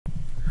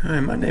All right,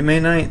 Monday,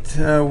 May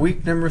 9th,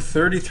 week number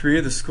 33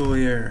 of the school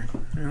year.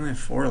 We only have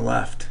 4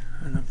 left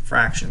and a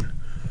fraction.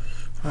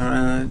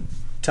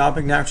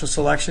 Topic natural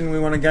selection. We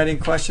want a guiding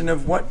question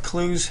of what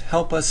clues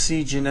help us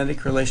see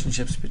genetic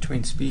relationships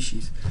between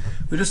species.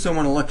 We just don't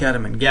want to look at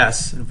them and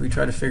guess. If we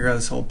try to figure out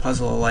this whole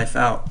puzzle of life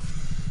out,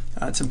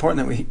 it's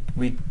important that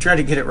we try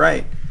to get it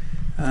right.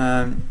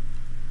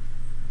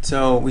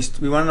 So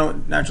we want to know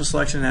what natural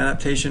selection and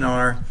adaptation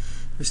are.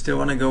 We still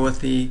want to go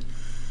with the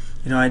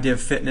idea of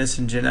fitness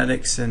and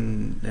genetics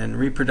and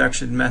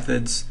reproduction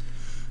methods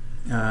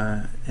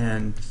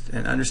and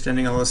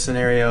understanding all those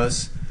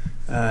scenarios.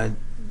 We're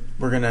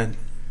going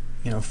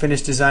to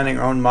finish designing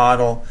our own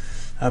model,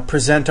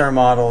 present our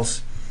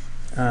models,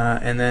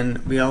 and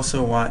then we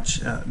also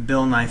watch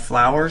Bill Nye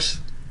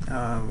Flowers.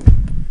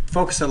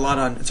 Focus a lot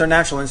on, it's our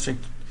natural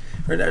instinct,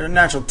 our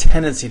natural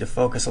tendency to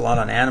focus a lot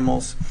on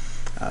animals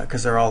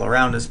because they're all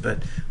around us,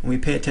 but when we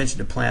pay attention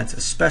to plants,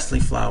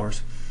 especially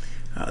flowers,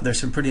 there's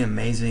some pretty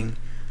amazing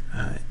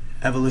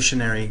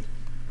evolutionary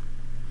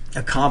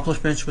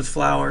accomplishments with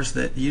flowers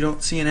that you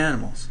don't see in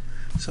animals.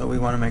 So we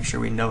want to make sure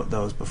we note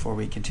those before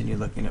we continue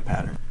looking at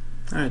patterns.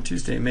 All right,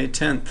 Tuesday, May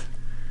 10th.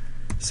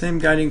 Same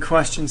guiding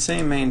question,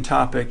 same main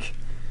topic.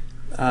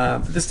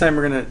 But this time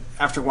we're going to,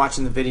 after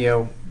watching the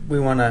video, we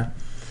want to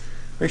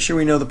make sure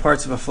we know the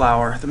parts of a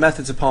flower, the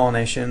methods of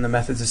pollination, the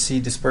methods of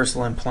seed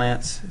dispersal in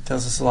plants. It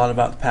tells us a lot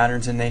about the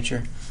patterns in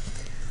nature.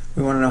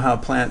 We want to know how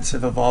plants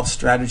have evolved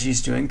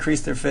strategies to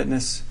increase their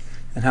fitness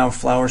and how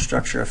flower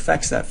structure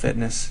affects that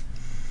fitness.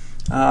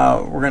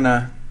 We're going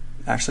to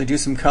actually do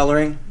some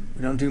coloring.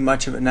 We don't do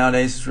much of it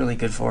nowadays. It's really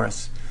good for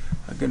us,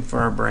 good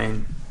for our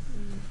brain,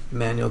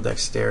 manual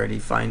dexterity,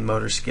 fine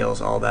motor skills,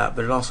 all that,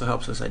 but it also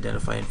helps us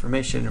identify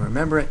information and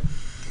remember it.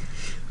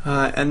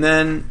 And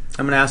then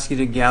I'm going to ask you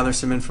to gather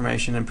some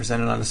information and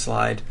present it on a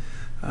slide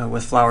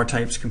with flower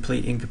types,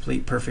 complete,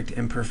 incomplete, perfect,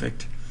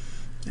 imperfect,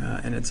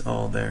 and it's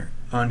all there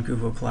on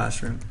Google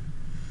Classroom.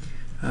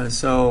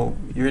 So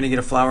you're going to get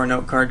a flower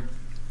note card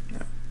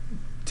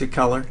to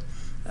color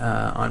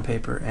on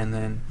paper, and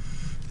then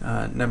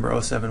number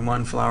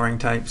 071, flowering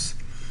types,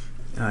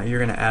 you're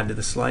going to add to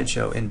the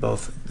slideshow in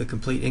both the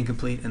complete,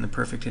 incomplete, and the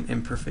perfect and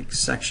imperfect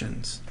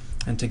sections.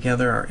 And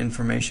together our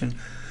information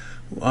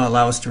will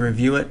allow us to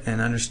review it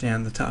and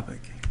understand the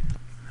topic.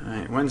 All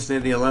right, Wednesday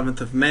the 11th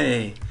of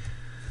May.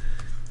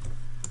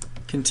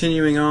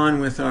 Continuing on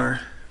with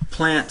our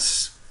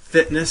plants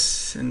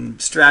fitness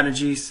and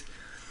strategies.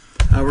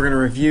 We're going to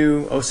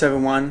review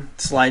 071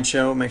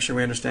 slideshow, make sure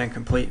we understand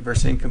complete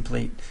versus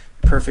incomplete,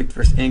 perfect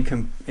versus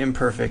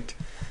imperfect,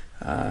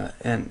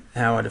 and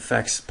how it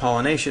affects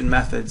pollination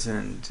methods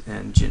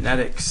and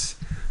genetics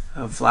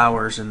of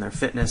flowers and their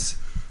fitness.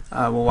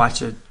 We'll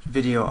watch a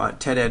video on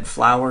TED Ed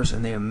flowers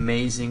and the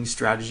amazing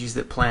strategies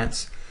that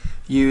plants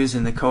use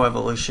in the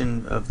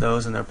coevolution of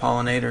those and their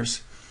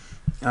pollinators.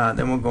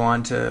 Then we'll go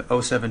on to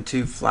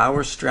 072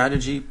 flower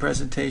strategy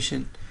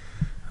presentation,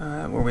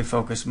 where we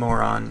focus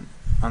more on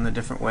the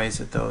different ways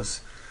that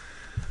those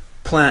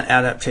plant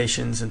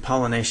adaptations and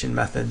pollination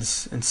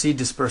methods and seed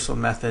dispersal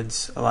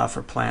methods allow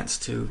for plants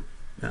to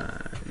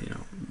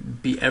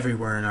be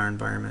everywhere in our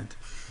environment.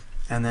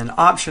 And then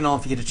optional,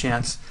 if you get a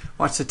chance,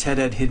 watch the TED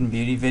Ed Hidden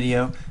Beauty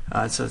video.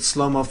 So it's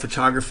slow-mo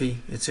photography.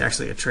 It's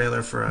actually a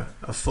trailer for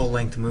a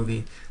full-length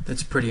movie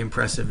that's pretty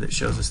impressive, that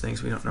shows us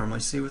things we don't normally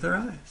see with our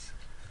eyes.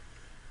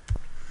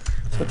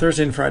 So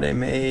Thursday and Friday,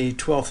 May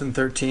 12th and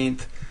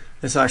 13th.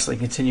 This will actually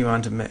continue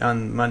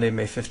on Monday,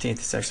 May 15th.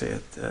 It's actually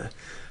a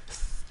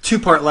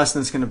two-part lesson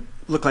that's going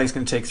to look like it's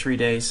going to take 3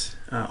 days,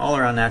 all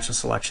around natural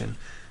selection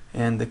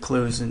and the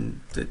clues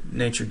that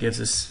nature gives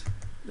us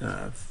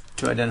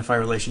to identify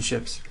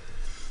relationships.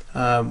 We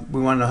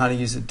want to know how to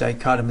use a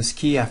dichotomous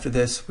key after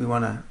this. We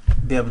want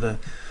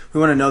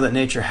to know that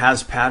nature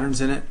has patterns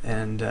in it,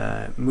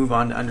 and move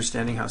on to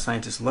understanding how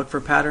scientists look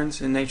for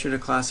patterns in nature to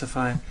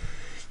classify.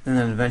 And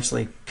then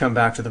eventually come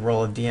back to the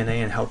role of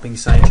DNA in helping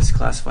scientists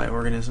classify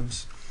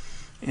organisms.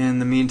 In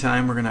the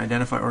meantime, we're going to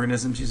identify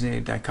organisms using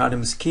a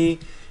dichotomous key.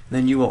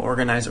 Then you will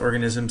organize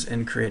organisms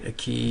and create a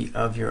key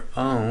of your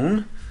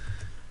own.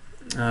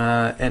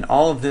 And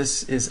all of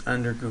this is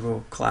under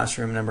Google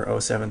Classroom number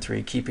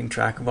 073, keeping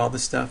track of all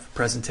this stuff,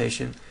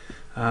 presentation,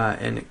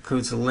 and it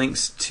includes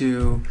links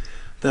to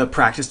the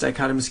practice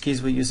dichotomous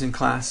keys we use in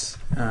class,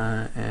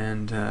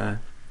 and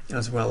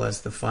as well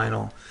as the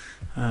final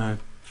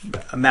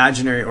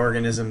imaginary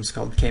organisms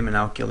called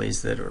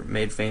Caymanalcules that are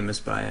made famous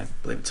by, I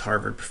believe it's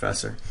Harvard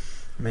professor,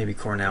 or maybe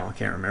Cornell, I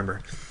can't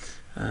remember,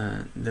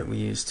 that we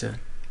use to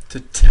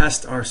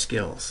test our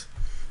skills.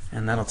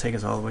 And that'll take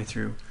us all the way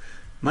through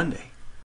Monday.